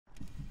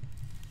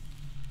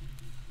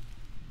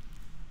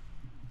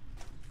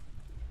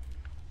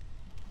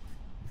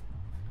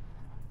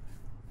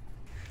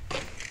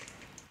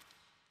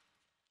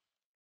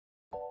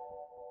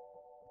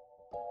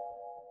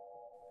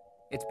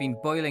It's been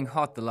boiling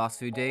hot the last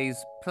few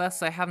days,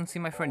 plus I haven't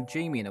seen my friend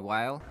Jamie in a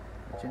while.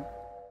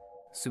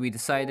 So we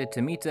decided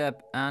to meet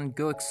up and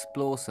go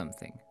explore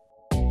something.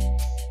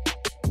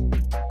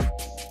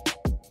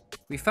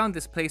 We found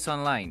this place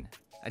online,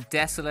 a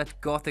desolate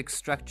Gothic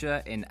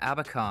structure in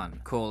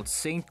Abercarn called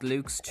St.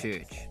 Luke's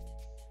Church.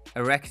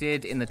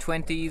 Erected in the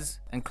 20s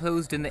and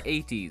closed in the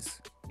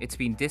 80s, it's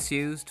been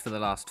disused for the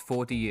last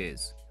 40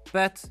 years,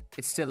 but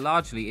it's still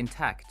largely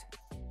intact.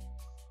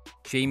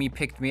 Jamie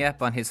picked me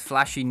up on his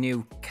flashy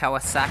new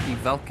Kawasaki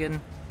Vulcan,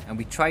 and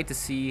we tried to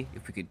see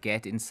if we could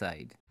get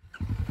inside.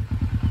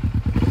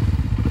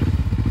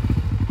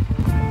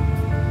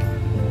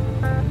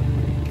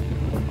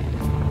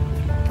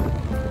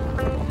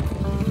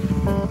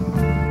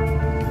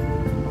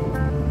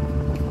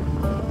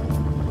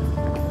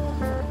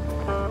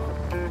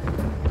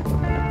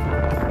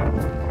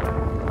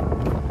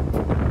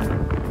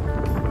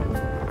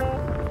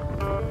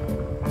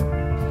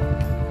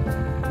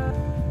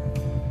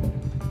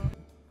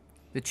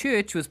 The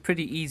church was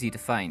pretty easy to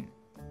find.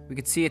 We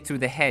could see it through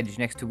the hedge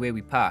next to where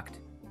we parked.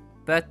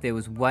 But there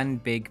was one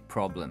big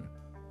problem.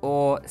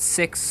 Or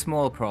 6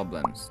 small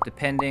problems,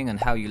 depending on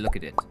how you look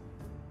at it.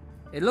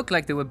 It looked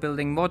like they were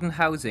building modern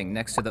housing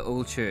next to the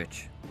old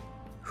church.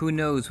 Who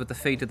knows what the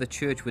fate of the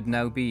church would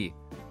now be?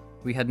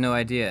 We had no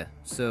idea,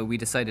 so we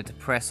decided to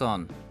press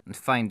on and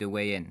find a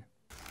way in.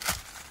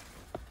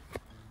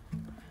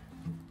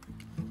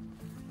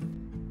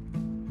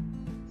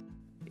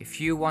 If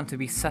you want to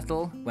be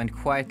subtle when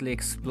quietly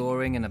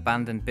exploring an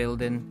abandoned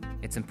building,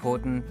 it's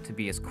important to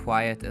be as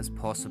quiet as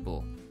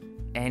possible.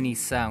 Any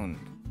sound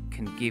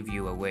can give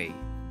you away.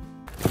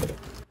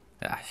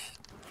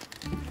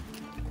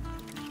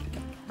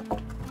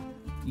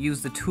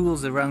 Use the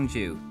tools around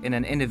you in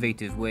an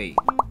innovative way.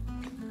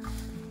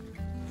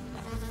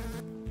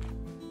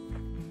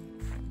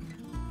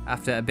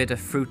 After a bit of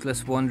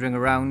fruitless wandering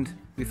around,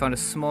 we found a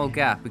small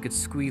gap we could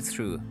squeeze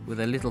through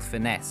with a little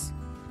finesse.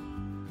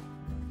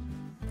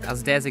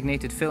 As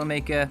designated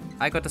filmmaker,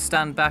 I got to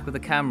stand back with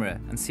the camera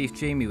and see if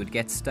Jamie would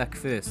get stuck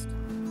first.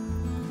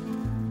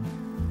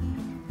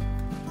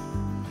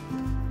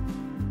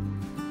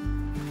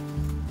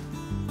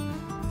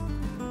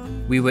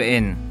 We were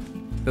in,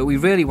 but we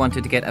really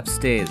wanted to get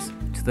upstairs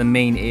to the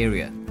main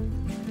area.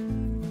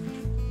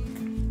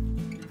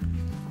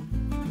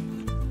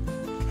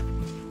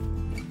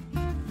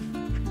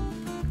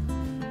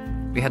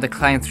 We had to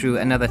climb through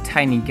another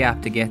tiny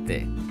gap to get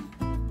there.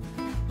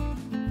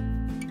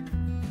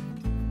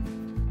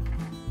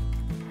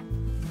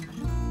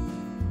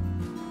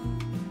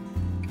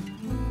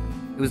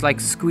 It was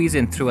like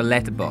squeezing through a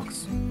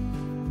letterbox.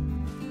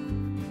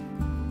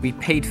 We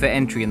paid for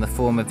entry in the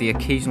form of the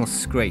occasional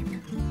scrape.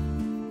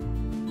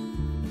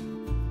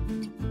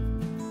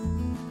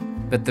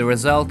 But the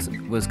result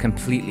was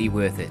completely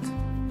worth it.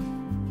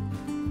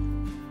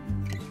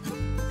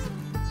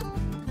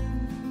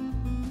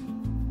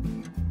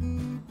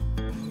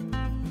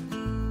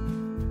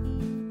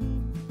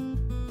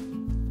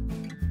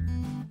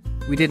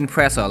 We didn't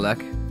press our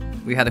luck.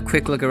 We had a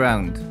quick look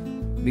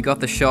around. We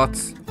got the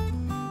shots,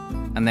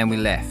 and then we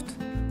left.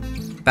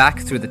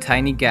 Back through the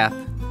tiny gap,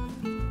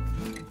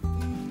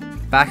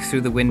 back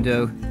through the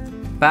window,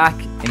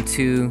 back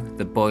into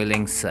the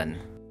boiling sun.